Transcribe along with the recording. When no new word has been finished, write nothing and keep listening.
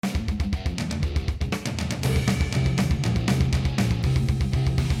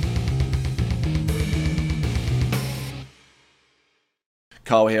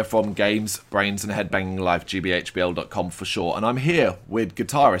Carl here from Games, Brains and Headbanging Life, GBHBL.com for short. And I'm here with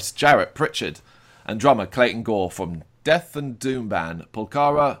guitarist Jarrett Pritchard and drummer Clayton Gore from Death and Doom band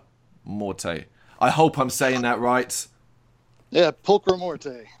Pulchra Morte. I hope I'm saying that right. Yeah, Pulchra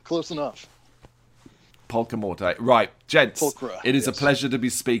Morte. Close enough. Pulchra Morte. Right, gents, Pulchra, it is a pleasure to be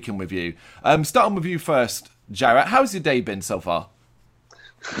speaking with you. Starting with you first, Jarrett. How's your day been so far?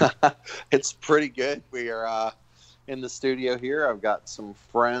 It's pretty good. We are in the studio here. I've got some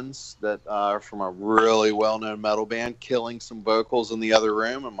friends that are from a really well-known metal band killing some vocals in the other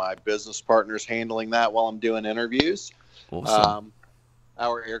room, and my business partner's handling that while I'm doing interviews. Awesome.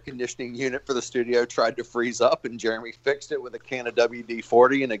 Our air conditioning unit for the studio tried to freeze up, and Jeremy fixed it with a can of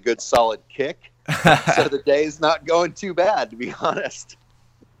WD-40 and a good solid kick. So the day's not going too bad, to be honest.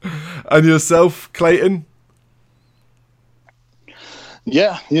 And yourself, Clayton?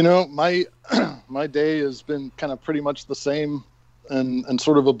 Yeah, you know, my day has been kind of pretty much the same and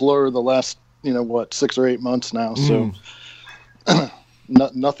sort of a blur the last, 6 or 8 months now. So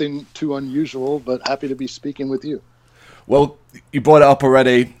nothing too unusual, but happy to be speaking with you. Well, you brought it up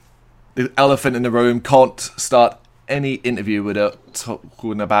already. The elephant in the room. Can't start any interview without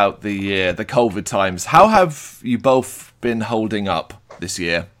talking about the COVID times. How have you both been holding up this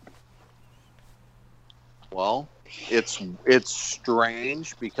year? Well, it's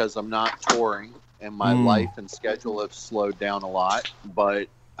strange because I'm not touring and my life and schedule have slowed down a lot. But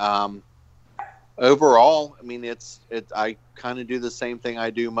overall, I mean, I kind of do the same thing I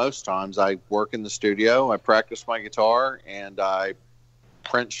do most times. I work in the studio, I practice my guitar, and I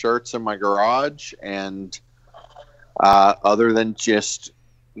print shirts in my garage. And other than just,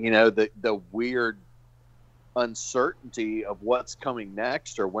 the weird uncertainty of what's coming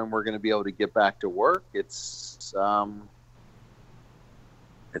next or when we're going to be able to get back to work, it's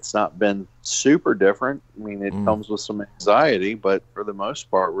not been super different. I mean, it comes with some anxiety, but for the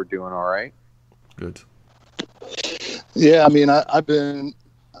most part, we're doing all right. Good. Yeah, I mean, I've been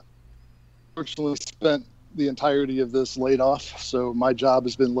fortunately spent the entirety of this laid off, so my job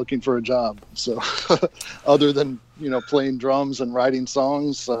has been looking for a job. So other than, playing drums and writing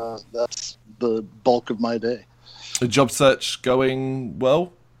songs, that's the bulk of my day. The job search going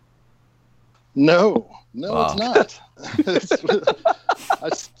well? No, it's not.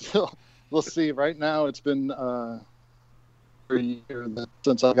 We'll see. Right now, it's been a year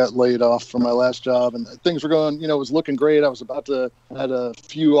since I got laid off from my last job, and things were going, it was looking great. I was about to had a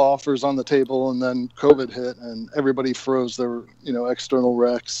few offers on the table, and then COVID hit, and everybody froze their, external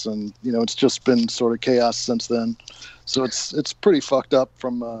recs, and it's just been sort of chaos since then. So it's pretty fucked up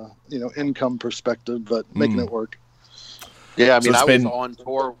from income perspective, but making it work. Yeah, I mean, I was on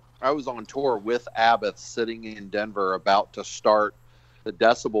tour. I was on tour with Abbott, sitting in Denver, about to start the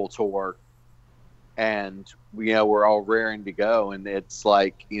Decibel tour, and we're all raring to go, and it's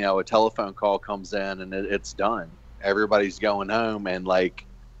like a telephone call comes in, and it's done. Everybody's going home, and like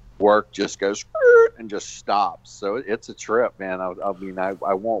work just goes and just stops. So it's a trip, man. I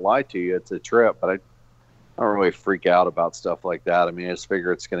won't lie to you, it's a trip, but I don't really freak out about stuff like that. I mean, I just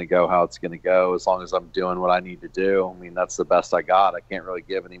figure it's going to go how it's going to go as long as I'm doing what I need to do. I mean, that's the best I got. I can't really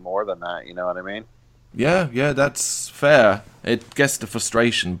give any more than that. You know what I mean? Yeah, that's fair. I guess the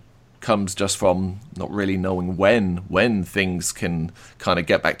frustration comes just from not really knowing when things can kind of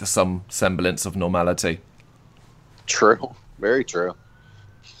get back to some semblance of normality. True. Very true.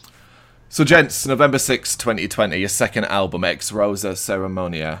 So, gents, November 6, 2020, your second album, Ex Rosa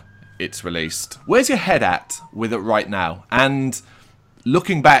Ceremonia, it's released. Where's your head at with it right now? And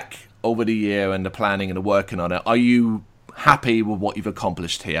looking back over the year and the planning and the working on it, are you happy with what you've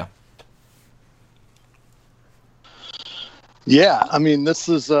accomplished here? Yeah, I mean, this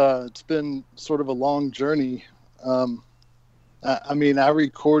is it's been sort of a long journey. I mean, I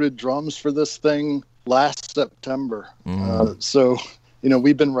recorded drums for this thing last September. So,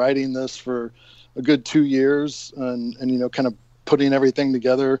 we've been writing this for a good 2 years and kind of putting everything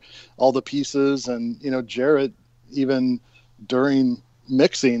together, all the pieces. And, Jarrett, even during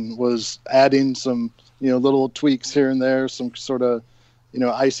mixing, was adding some, little tweaks here and there, some sort of,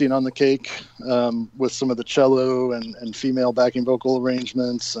 icing on the cake with some of the cello and female backing vocal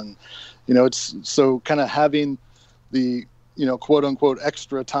arrangements. And, it's so kind of having the, quote unquote,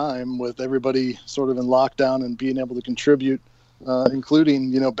 extra time with everybody sort of in lockdown and being able to contribute,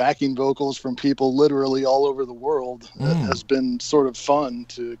 including, backing vocals from people literally all over the world has been sort of fun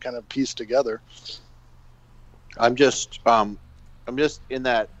to kind of piece together. I'm just in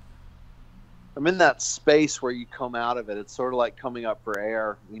that space where you come out of it. It's sort of like coming up for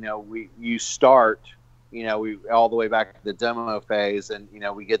air. You start, we all the way back to the demo phase, and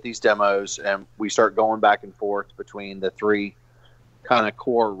we get these demos and we start going back and forth between the three kind of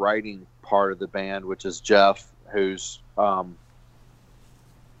core writing part of the band, which is Jeff, whose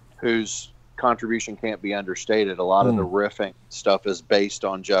contribution can't be understated. A lot of the riffing stuff is based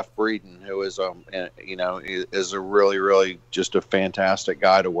on Jeff Breeden, who is is a really, really just a fantastic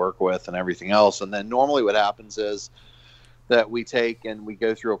guy to work with and everything else. And then normally what happens is that we take and we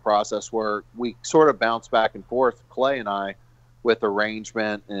go through a process where we sort of bounce back and forth, Clay and I, with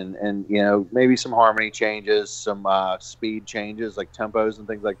arrangement and maybe some harmony changes, some speed changes like tempos and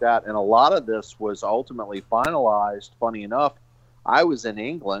things like that. And a lot of this was ultimately finalized. Funny enough, I was in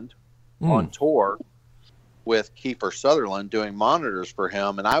England on tour with Kiefer Sutherland doing monitors for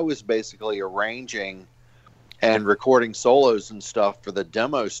him, and I was basically arranging and recording solos and stuff for the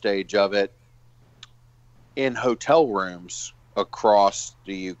demo stage of it in hotel rooms across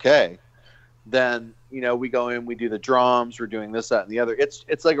the UK. Then we go in, we do the drums, we're doing this, that, and the other.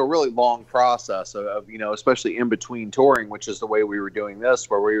 It's like a really long process of especially in between touring, which is the way we were doing this,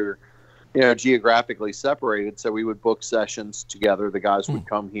 where we were geographically separated. So we would book sessions together. The guys would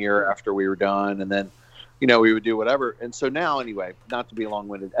come here after we were done, and then we would do whatever. And so now, anyway, not to be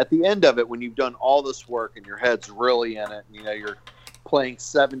long-winded, at the end of it, when you've done all this work and your head's really in it, you're playing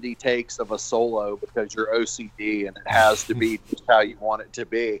 70 takes of a solo because you're OCD and it has to be just how you want it to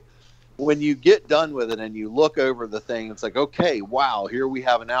be. When you get done with it and you look over the thing, it's like, okay, wow, here we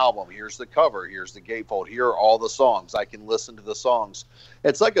have an album. Here's the cover. Here's the gatefold. Here are all the songs. I can listen to the songs.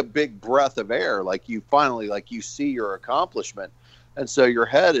 It's like a big breath of air. Like you finally, you see your accomplishment. And so your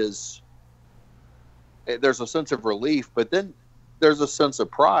head there's a sense of relief, but then there's a sense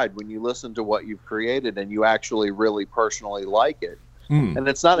of pride when you listen to what you've created and you actually really personally like it. And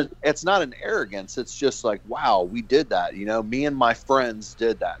it's not an arrogance. It's just like, wow, we did that. Me and my friends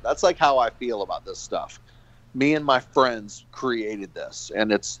did that. That's like how I feel about this stuff. Me and my friends created this,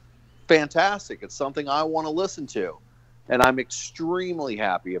 and it's fantastic. It's something I want to listen to, and I'm extremely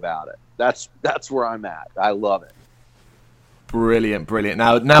happy about it. That's where I'm at. I love it. Brilliant.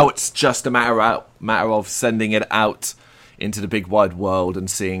 Now it's just a matter of sending it out into the big wide world and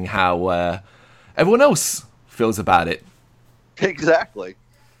seeing how everyone else feels about it. Exactly.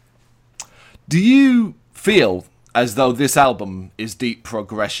 Do you feel as though this album is deep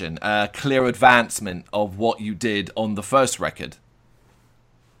progression, a clear advancement of what you did on the first record?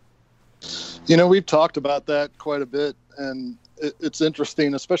 We've talked about that quite a bit, and it's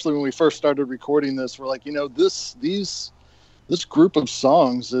interesting, especially when we first started recording this. We're like, this group of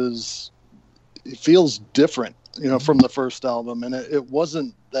songs it feels different, from the first album, and it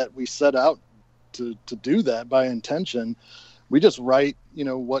wasn't that we set out to do that by intention. We just write,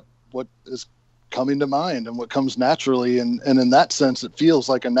 what is coming to mind and what comes naturally. And in that sense, it feels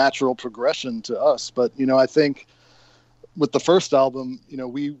like a natural progression to us. But, I think with the first album,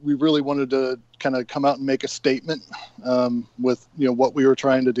 we really wanted to kind of come out and make a statement with, what we were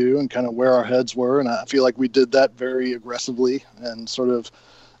trying to do and kind of where our heads were. And I feel like we did that very aggressively and sort of,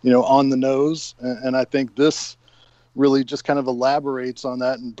 on the nose. And I think this really just kind of elaborates on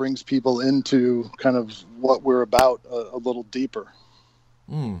that and brings people into kind of what we're about a little deeper.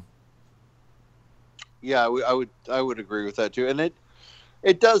 Yeah, I would agree with that too. And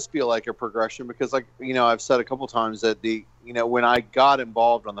it does feel like a progression because I've said a couple times that when I got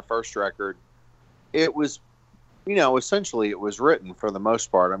involved on the first record, it was, essentially it was written for the most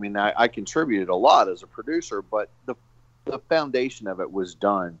part. I mean, I contributed a lot as a producer, but the foundation of it was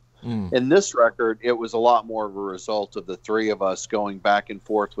done. In this record, it was a lot more of a result of the three of us going back and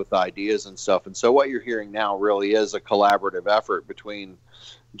forth with ideas and stuff. And so what you're hearing now really is a collaborative effort between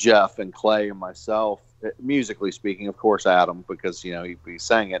Jeff and Clay and myself, musically speaking, of course, Adam, because, he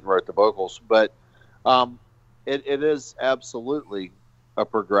sang it and wrote the vocals. But it is absolutely a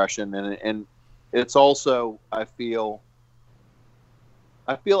progression. And it's also, I feel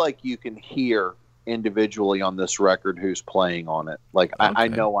like you can hear individually on this record who's playing on it. Like, okay. I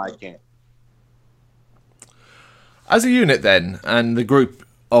know I can. As a unit then, and the group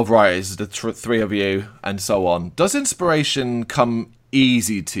of writers, the three of you and so on, does inspiration come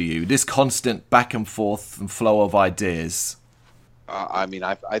easy to you, this constant back and forth and flow of ideas? I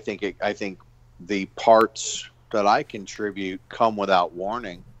think the parts that I contribute come without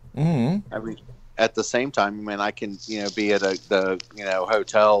warning. I mean, at the same time, I can be at the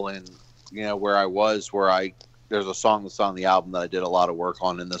hotel and where I was, there's a song that's on the album that I did a lot of work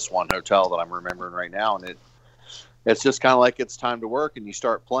on in this one hotel that I'm remembering right now. And it's just kind of like it's time to work and you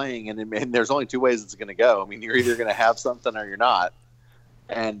start playing and there's only two ways it's going to go. I mean, you're either going to have something or you're not.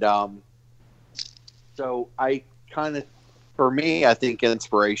 And so for me, I think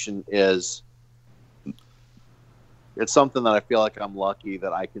inspiration is it's something that I feel like I'm lucky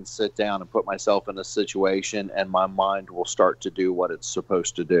that I can sit down and put myself in a situation and my mind will start to do what it's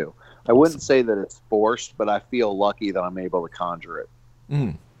supposed to do. I wouldn't say that it's forced, but I feel lucky that I'm able to conjure it.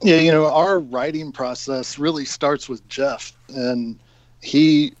 Mm. Yeah, our writing process really starts with Jeff, and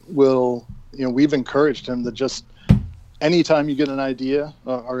he will, we've encouraged him to just, anytime you get an idea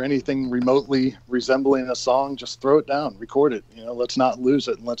or anything remotely resembling a song, just throw it down, record it. Let's not lose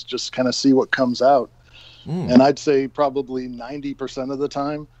it, and let's just kind of see what comes out. And I'd say probably 90% of the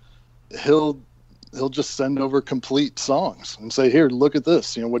time, he'll just send over complete songs and say, "Here, look at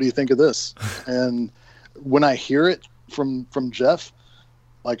this. What do you think of this?" And when I hear it from Jeff,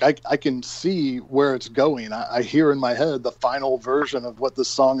 like I can see where it's going. I hear in my head the final version of what this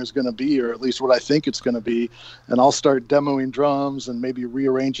song is going to be, or at least what I think it's going to be. And I'll start demoing drums and maybe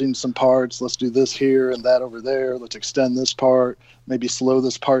rearranging some parts. Let's do this here and that over there. Let's extend this part, maybe slow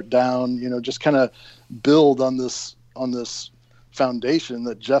this part down, just kind of build on this foundation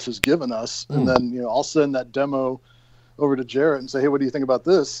that Jeff has given us. And then, I'll send that demo over to Jarrett and say, "Hey, what do you think about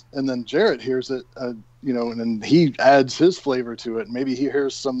this?" And then Jarrett hears it, and then he adds his flavor to it. Maybe he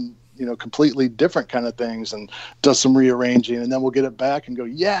hears some, completely different kind of things and does some rearranging, and then we'll get it back and go,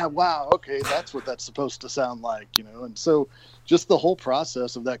 "Yeah, wow, okay, that's what that's supposed to sound like," And so just the whole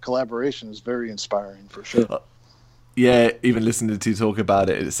process of that collaboration is very inspiring for sure. Yeah, even listening to you talk about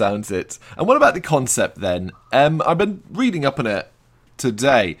it, it sounds it. And what about the concept then? I've been reading up on it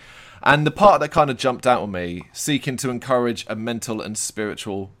today, and the part that kind of jumped out on me, seeking to encourage a mental and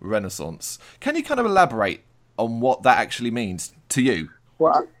spiritual renaissance. Can you kind of elaborate on what that actually means to you?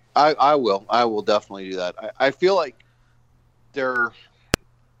 Well, I will definitely do that. I feel like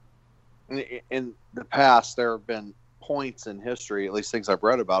in the past, there have been points in history, at least things I've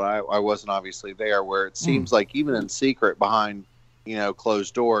read about, I wasn't obviously there, where it seems like even in secret behind,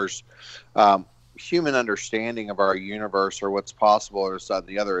 closed doors, human understanding of our universe or what's possible or side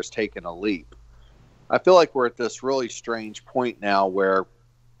the other has taken a leap. I feel like we're at this really strange point now where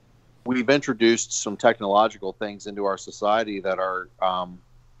we've introduced some technological things into our society that are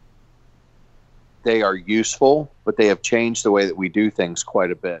they are useful, but they have changed the way that we do things quite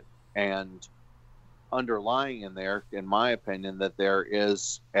a bit. And underlying in there, in my opinion, that there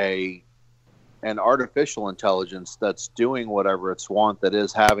is an artificial intelligence that's doing whatever it's want, that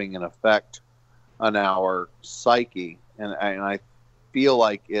is having an effect on our psyche. And I feel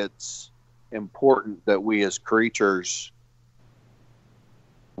like it's important that we as creatures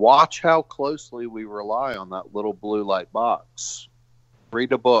watch how closely we rely on that little blue light box.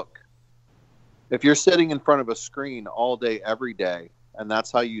 Read a book. If you're sitting in front of a screen all day, every day, and that's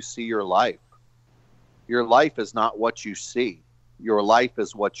how you see your life is not what you see. Your life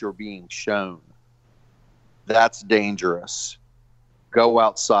is what you're being shown. That's dangerous. Go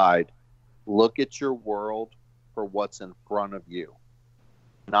outside. Look at your world for what's in front of you,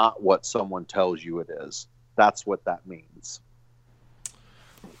 not what someone tells you it is. That's what that means.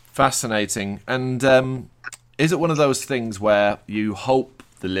 Fascinating. And is it one of those things where you hope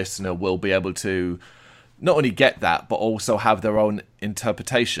the listener will be able to not only get that, but also have their own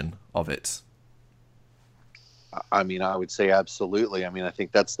interpretation of it? I mean, I would say absolutely. I mean, I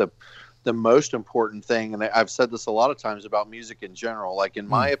think that's the most important thing. And I've said this a lot of times about music in general. Like, in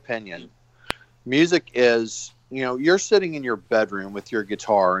my opinion, music is, you're sitting in your bedroom with your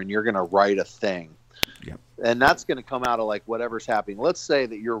guitar and you're going to write a thing. Yep. And that's going to come out of like whatever's happening. Let's say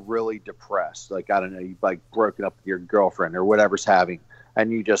that you're really depressed. Like, I don't know, you've like broken up with your girlfriend or whatever's happening.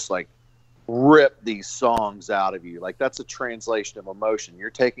 And you just like rip these songs out of you. Like, that's a translation of emotion. You're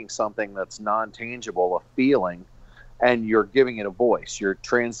taking something that's non-tangible, a feeling, and you're giving it a voice. You're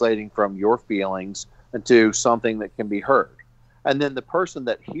translating from your feelings into something that can be heard. And then the person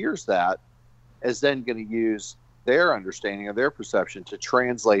that hears that is then going to use their understanding or their perception to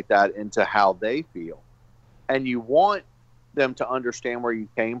translate that into how they feel. And you want them to understand where you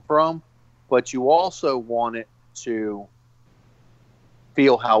came from, but you also want it to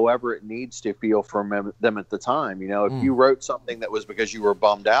feel however it needs to feel from them at the time. If you wrote something that was because you were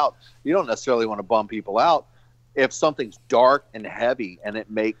bummed out, you don't necessarily want to bum people out. If something's dark and heavy and it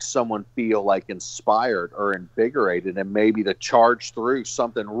makes someone feel like inspired or invigorated and maybe to charge through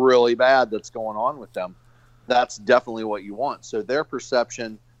something really bad that's going on with them, that's definitely what you want. So their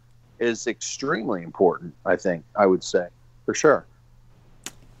perception is extremely important, I would say, for sure.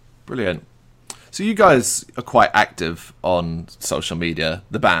 Brilliant. So you guys are quite active on social media,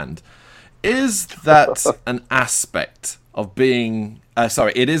 the band. Is that an aspect of being...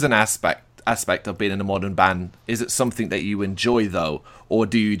 it is an aspect of being in a modern band. Is it something that you enjoy, though? Or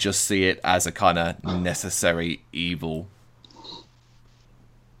do you just see it as a kind of necessary evil?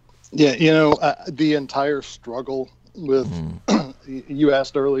 Yeah, the entire struggle with you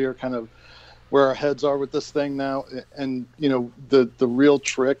asked earlier kind of where our heads are with this thing now. And, the real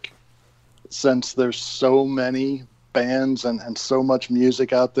trick, since there's so many bands and so much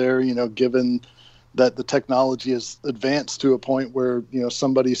music out there, given that the technology is advanced to a point where,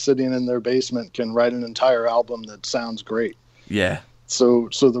 somebody sitting in their basement can write an entire album that sounds great. Yeah. So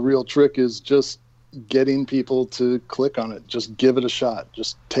the real trick is just getting people to click on it. Just give it a shot.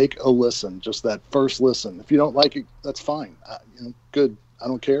 Just take a listen. Just that first listen. If you don't like it, that's fine. Good. I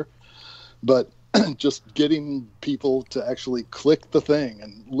don't care. But just getting people to actually click the thing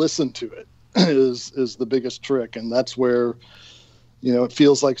and listen to it is the biggest trick. And that's where, it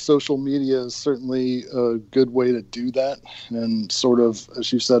feels like social media is certainly a good way to do that, and sort of,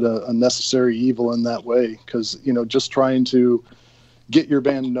 as you said, a necessary evil in that way. Because, just trying to get your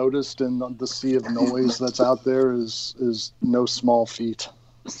band noticed in the sea of noise that's out there is no small feat.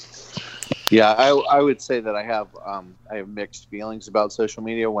 Yeah, I would say that I have mixed feelings about social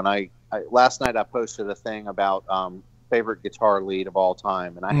media. When I last night I posted a thing about favorite guitar lead of all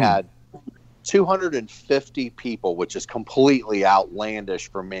time, and I had 250 people, which is completely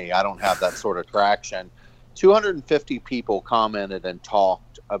outlandish for me. I don't have that sort of traction. 250 people commented and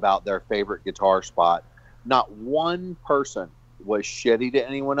talked about their favorite guitar spot. Not one person was shitty to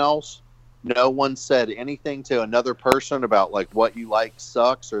anyone else. No one said anything to another person about like what you like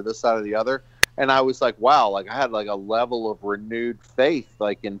sucks or this, side, or the other. And I was like, wow, like I had like a level of renewed faith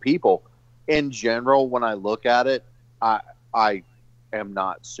like in people. In general, when I look at it, I am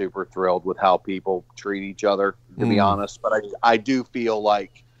not super thrilled with how people treat each other, to be honest. But I do feel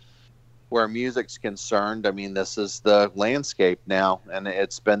like where music's concerned, I mean, this is the landscape now, and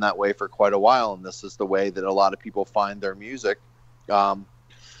it's been that way for quite a while. And this is the way that a lot of people find their music.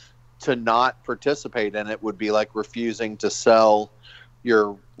 To not participate in it would be like refusing to sell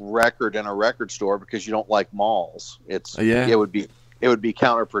your record in a record store because you don't like malls. It would be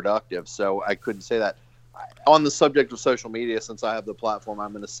counterproductive. So I couldn't say that. On the subject of social media, since I have the platform,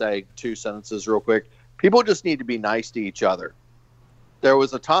 I'm going to say 2 sentences real quick. People just need to be nice to each other. There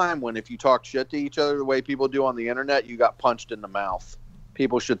was a time when if you talk shit to each other the way people do on the internet, you got punched in the mouth.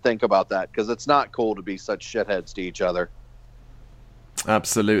 People should think about that, because it's not cool to be such shitheads to each other.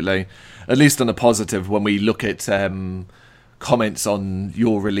 Absolutely. At least on a positive, when we look at comments on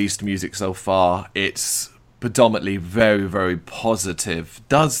your released music so far, it's predominantly very, very positive.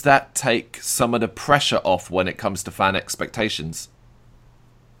 Does that take some of the pressure off when it comes to fan expectations?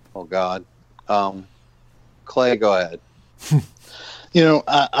 Oh, God. Clay, go ahead.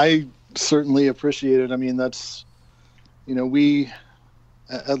 I certainly appreciate it. I mean, that's, we,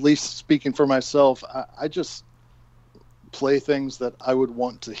 at least speaking for myself, I just play things that I would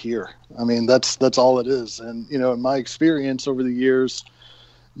want to hear. I mean, that's all it is. And, in my experience over the years,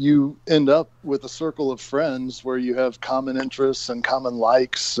 you end up with a circle of friends where you have common interests and common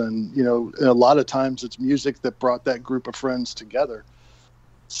likes. And, a lot of times it's music that brought that group of friends together.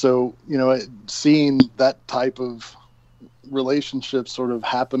 So, seeing that type of relationship sort of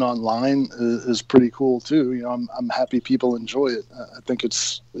happen online is pretty cool too. I'm happy people enjoy it. I think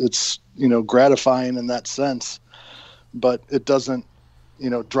it's gratifying in that sense, but it doesn't,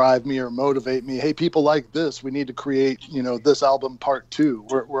 drive me or motivate me. Hey, people like this, we need to create, this album part 2.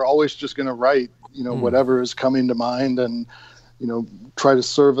 We're always just going to write, whatever is coming to mind, and, try to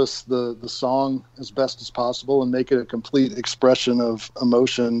service the song as best as possible and make it a complete expression of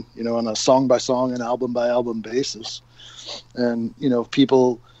emotion, on a song by song and album by album basis. And, if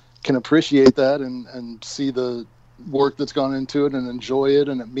people can appreciate that and see the work that's gone into it and enjoy it,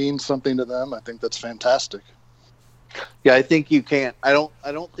 and it means something to them, I think that's fantastic. Yeah, I think you can't. I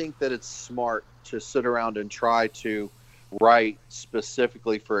don't think that it's smart to sit around and try to write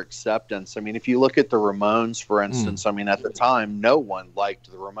specifically for acceptance. I mean, if you look at the Ramones, for instance, I mean, at the time, no one liked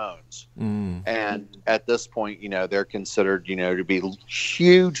the Ramones. And at this point, they're considered, to be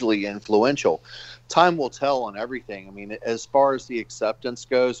hugely influential. Time will tell on everything. I mean, as far as the acceptance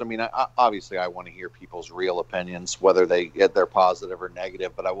goes, I mean, obviously I want to hear people's real opinions, whether they're positive or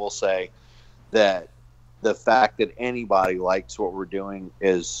negative. But I will say that the fact that anybody likes what we're doing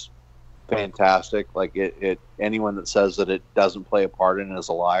is fantastic. Like anyone that says that it doesn't play a part in it is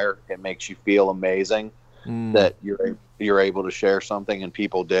a liar. It makes you feel amazing that you're able to share something and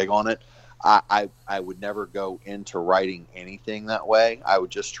people dig on it. I would never go into writing anything that way. I would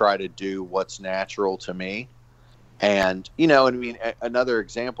just try to do what's natural to me. And, I mean, another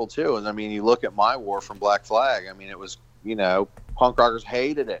example too, and I mean, you look at My War from Black Flag. I mean, it was, punk rockers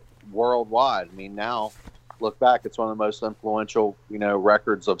hated it worldwide. I mean, now look back, it's one of the most influential,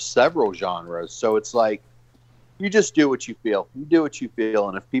 records of several genres. So it's like, you just do what you feel. You do what you feel,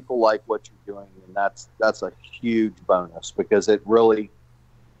 and if people like what you're doing, then that's a huge bonus, because it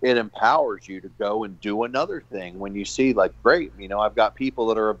empowers you to go and do another thing when you see, like, great, I've got people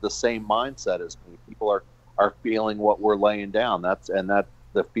that are of the same mindset as me. People are feeling what we're laying down. That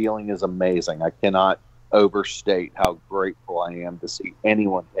the feeling is amazing. I cannot overstate how grateful I am to see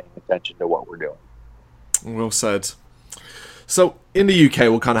anyone paying attention to what we're doing. Well said. So in the UK,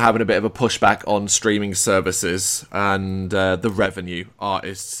 we're kind of having a bit of a pushback on streaming services and the revenue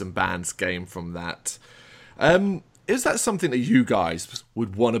artists and bands gain from that. Is that something that you guys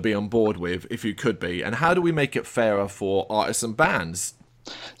would want to be on board with, if you could be? And how do we make it fairer for artists and bands?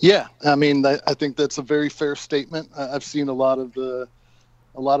 Yeah, I mean, I think that's a very fair statement. I've seen a lot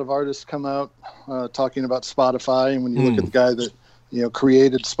of artists come out talking about Spotify, and when you look at the guy that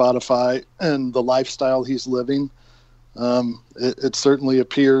created Spotify and the lifestyle he's living, it certainly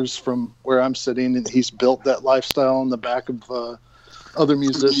appears from where I'm sitting, and he's built that lifestyle on the back of other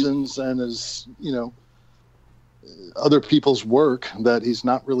musicians and is other people's work that he's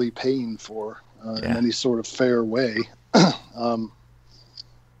not really paying for in any sort of fair way.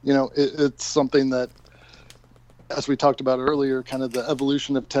 It's something that, as we talked about earlier, kind of the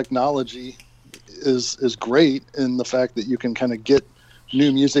evolution of technology is great in the fact that you can kind of get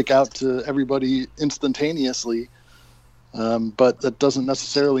new music out to everybody instantaneously. But that doesn't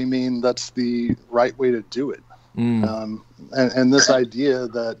necessarily mean that's the right way to do it. And this idea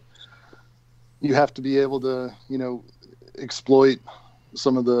that you have to be able to, exploit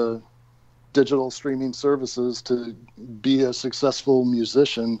some of the digital streaming services to be a successful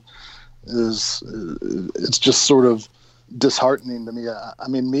musician it's just sort of disheartening to me. I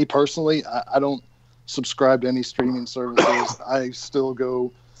mean, me personally, I don't subscribe to any streaming services. I still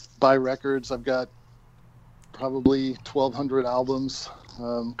go buy records. I've got probably 1,200 albums,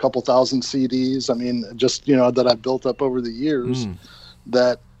 a couple thousand CDs. I mean, just, that I've built up over the years,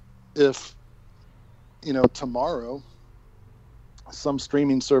 that if, tomorrow some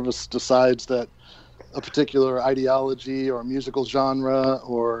streaming service decides that a particular ideology or musical genre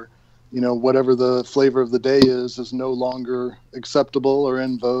or, whatever the flavor of the day is no longer acceptable or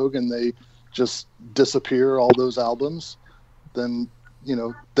in vogue, and they just disappear all those albums, then,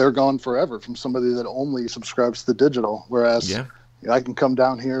 they're gone forever from somebody that only subscribes to digital. Whereas I can come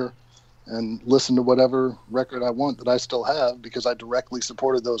down here and listen to whatever record I want that I still have, because I directly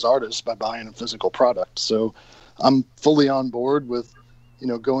supported those artists by buying a physical product. So I'm fully on board with,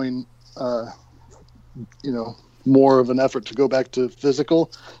 going, more of an effort to go back to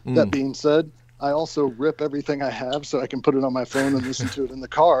physical. That being said, I also rip everything I have so I can put it on my phone and listen to it in the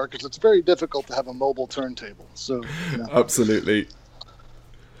car, because it's very difficult to have a mobile turntable. So Absolutely.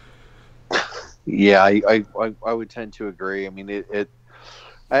 Yeah, I would tend to agree. I mean,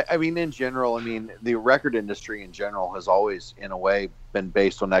 I mean, in general, the record industry in general has always, in a way, been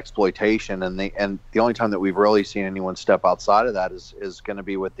based on exploitation, and the only time that we've really seen anyone step outside of that is going to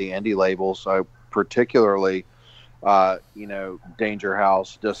be with the indie labels. So particularly, Danger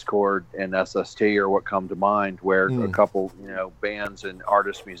House, Discord, and SST are what come to mind, where a couple, bands and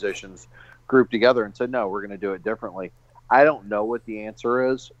artists, musicians grouped together and said, no, we're going to do it differently. I don't know what the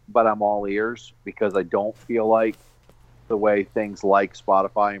answer is, but I'm all ears, because I don't feel like the way things like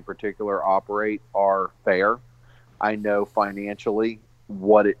Spotify in particular operate are fair. I know financially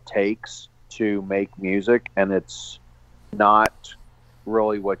what it takes to make music, and it's not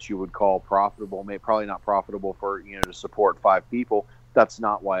really what you would call profitable. Probably not profitable for, to support 5 people. That's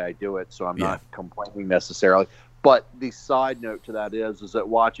not why I do it, so I'm not complaining necessarily. But the side note to that is that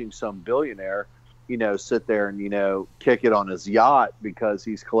watching some billionaire, sit there and, kick it on his yacht because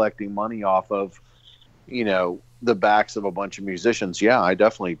he's collecting money off of, the backs of a bunch of musicians. Yeah, I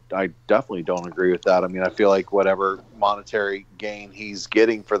definitely don't agree with that. I mean, I feel like whatever monetary gain he's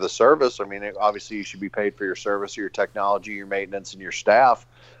getting for the service, obviously you should be paid for your service, your technology, your maintenance, and your staff,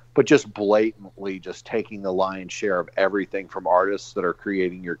 but just blatantly just taking the lion's share of everything from artists that are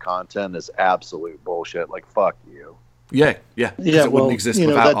creating your content is absolute bullshit. Like, fuck you. Yeah. It wouldn't exist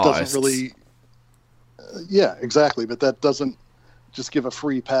without artists. Doesn't really. Yeah, exactly. But that doesn't just give a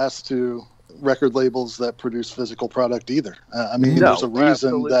free pass to record labels that produce physical product either. There's a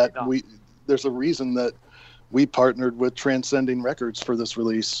reason that we partnered with Transcending Records for this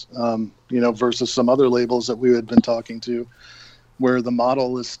release, versus some other labels that we had been talking to, where the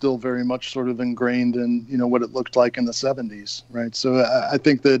model is still very much sort of ingrained in, what it looked like in the 70s, right? So I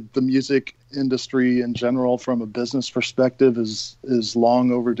think that the music industry in general, from a business perspective, is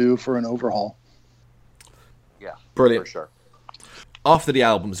long overdue for an overhaul. Yeah, brilliant. For sure. After the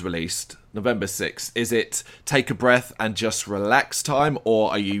album's released, November 6th, is it take a breath and just relax time,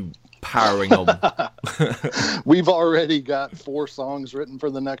 or are you powering on? We've already got 4 songs written for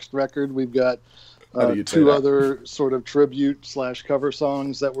the next record. We've got 2 other sort of tribute/cover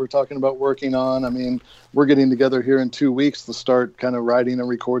songs that we're talking about working on. I mean, we're getting together here in 2 weeks to start kind of writing and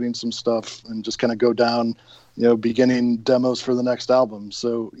recording some stuff and just kind of go down, beginning demos for the next album.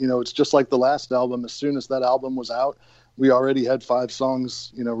 So, it's just like the last album. As soon as that album was out, we already had 5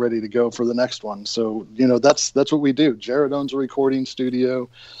 songs, ready to go for the next one. So, that's what we do. Jarrett owns a recording studio,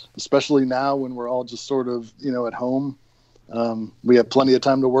 especially now when we're all just sort of, at home. We have plenty of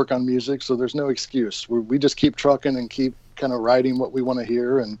time to work on music, so there's no excuse. We just keep trucking and keep kind of writing what we want to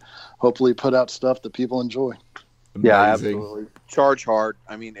hear and hopefully put out stuff that people enjoy. Amazing. Yeah, absolutely. Charge hard.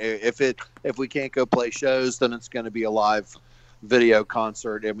 I mean, if we can't go play shows, then it's going to be a live video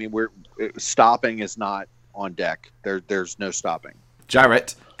concert. I mean, stopping is not on deck. There's no stopping.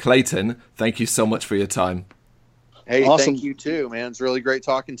 Jarrett, Clayton, thank you so much for your time. Hey, awesome. Thank you too, man. It's really great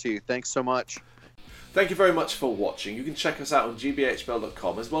talking to you. Thanks so much. Thank you very much for watching. You can check us out on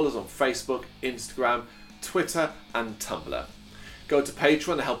gbhbl.com as well as on Facebook, Instagram, Twitter and Tumblr. Go to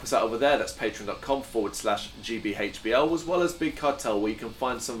Patreon to help us out over there. That's patreon.com/GBHBL, as well as Big Cartel, where you can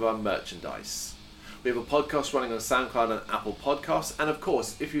find some of our merchandise. We have a podcast running on SoundCloud and Apple Podcasts. And of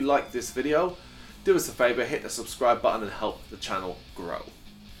course, if you like this video, do us a favour, hit the subscribe button and help the channel grow.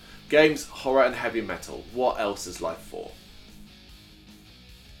 Games, horror and heavy metal. What else is life for?